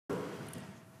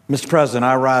Mr. President,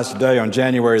 I rise today on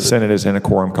January the... Senate is in a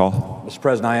quorum call. Mr.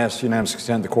 President, I ask unanimous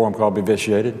consent the quorum call be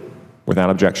vitiated. Without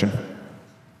objection.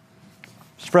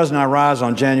 Mr. President, I rise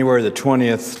on January the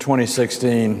 20th,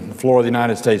 2016, the floor of the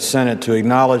United States Senate to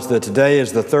acknowledge that today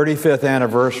is the 35th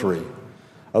anniversary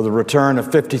of the return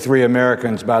of 53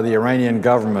 Americans by the Iranian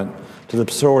government to the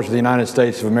shores of the United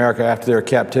States of America after their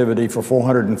captivity for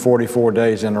 444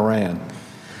 days in Iran.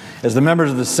 As the members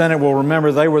of the Senate will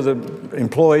remember, they were the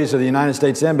employees of the United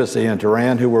States Embassy in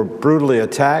Tehran who were brutally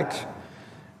attacked,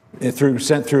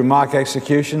 sent through mock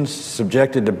executions,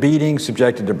 subjected to beatings,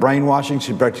 subjected to brainwashing,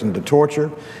 subjected to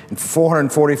torture, and for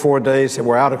 444 days they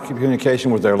were out of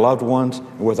communication with their loved ones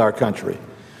and with our country.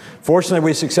 Fortunately,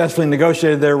 we successfully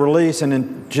negotiated their release, and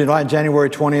in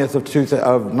January 20th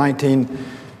of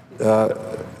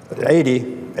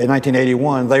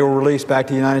 1981, they were released back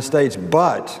to the United States,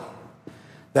 but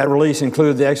that release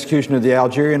included the execution of the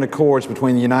Algerian Accords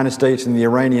between the United States and the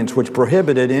Iranians, which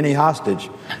prohibited any hostage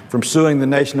from suing the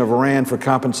nation of Iran for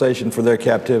compensation for their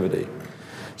captivity.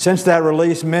 Since that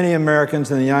release, many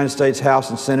Americans in the United States House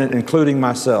and Senate, including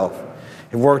myself,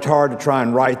 have worked hard to try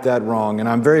and right that wrong. And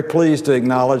I'm very pleased to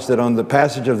acknowledge that on the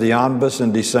passage of the omnibus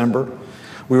in December,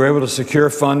 we were able to secure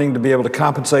funding to be able to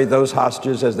compensate those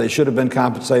hostages as they should have been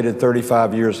compensated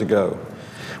 35 years ago.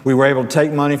 We were able to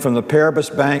take money from the Paribas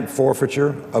Bank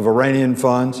forfeiture of Iranian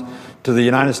funds to the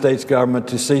United States government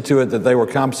to see to it that they were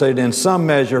compensated in some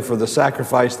measure for the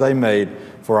sacrifice they made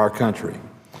for our country.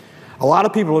 A lot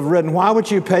of people have written, why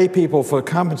would you pay people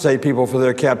compensate people for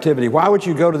their captivity? Why would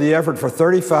you go to the effort for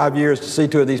 35 years to see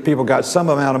to it these people got some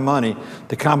amount of money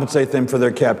to compensate them for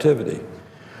their captivity?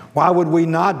 Why would we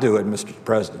not do it, Mr.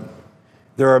 President?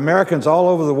 There are Americans all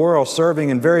over the world serving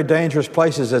in very dangerous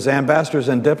places as ambassadors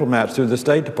and diplomats through the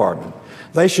State Department.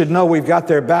 They should know we've got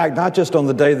their back, not just on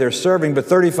the day they're serving, but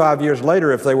 35 years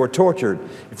later if they were tortured,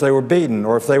 if they were beaten,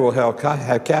 or if they were held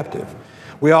captive.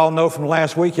 We all know from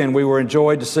last weekend we were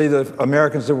enjoyed to see the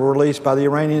Americans that were released by the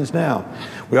Iranians now.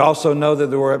 We also know that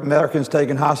there were Americans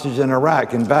taken hostage in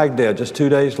Iraq, in Baghdad, just 2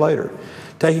 days later.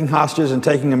 Taking hostages and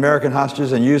taking American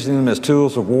hostages and using them as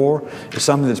tools of war is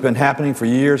something that's been happening for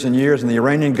years and years, and the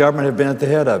Iranian government have been at the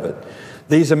head of it.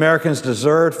 These Americans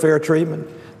deserved fair treatment.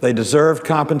 They deserved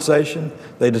compensation.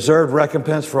 They deserved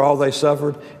recompense for all they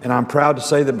suffered, and I'm proud to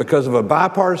say that because of a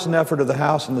bipartisan effort of the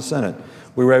House and the Senate,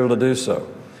 we were able to do so.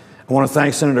 I want to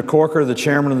thank Senator Corker, the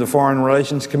chairman of the Foreign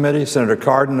Relations Committee, Senator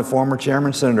Cardin, the former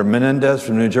chairman, Senator Menendez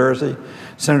from New Jersey,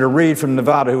 Senator Reid from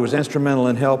Nevada, who was instrumental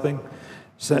in helping,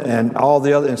 and all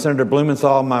the other, and Senator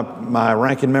Blumenthal, my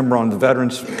ranking member on the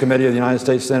Veterans Committee of the United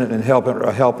States Senate and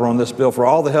a helper on this bill, for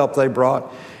all the help they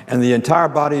brought, and the entire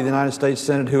body of the United States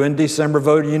Senate, who in December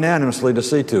voted unanimously to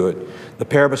see to it the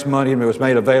Paribas money was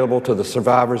made available to the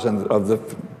survivors and of the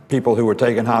people who were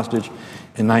taken hostage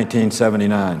in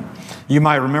 1979. You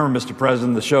might remember, Mr.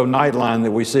 President, the show Nightline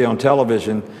that we see on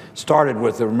television started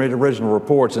with the original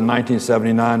reports in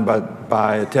 1979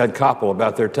 by Ted Koppel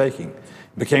about their taking.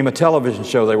 It became a television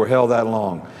show. They were held that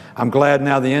long. I'm glad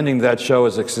now the ending of that show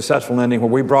is a successful ending where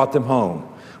we brought them home.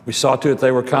 We saw to it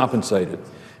they were compensated.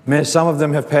 Some of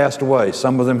them have passed away.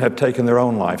 Some of them have taken their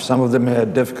own life. Some of them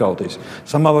had difficulties.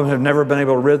 Some of them have never been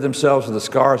able to rid themselves of the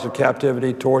scars of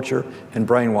captivity, torture, and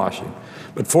brainwashing.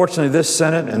 But fortunately, this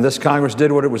Senate and this Congress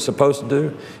did what it was supposed to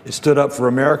do. It stood up for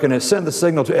America, and it sent the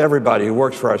signal to everybody who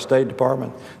works for our State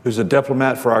Department, who's a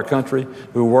diplomat for our country,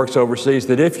 who works overseas,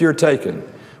 that if you're taken,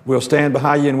 we'll stand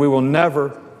behind you, and we will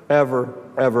never, ever,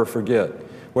 ever forget.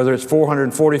 Whether it's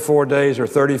 444 days or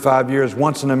 35 years,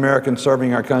 once an American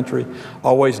serving our country,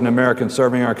 always an American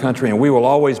serving our country, and we will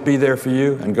always be there for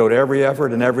you and go to every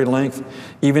effort and every length,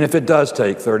 even if it does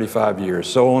take 35 years.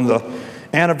 So on the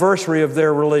anniversary of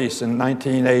their release in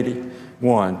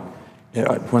 1981,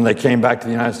 when they came back to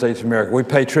the United States of America, we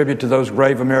pay tribute to those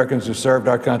brave Americans who served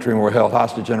our country and were held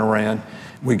hostage in Iran.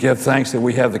 We give thanks that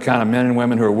we have the kind of men and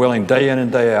women who are willing day in and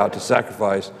day out to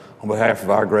sacrifice on behalf of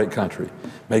our great country.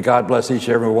 May God bless each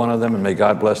and every one of them, and may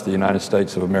God bless the United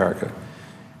States of America.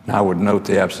 And I would note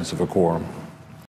the absence of a quorum.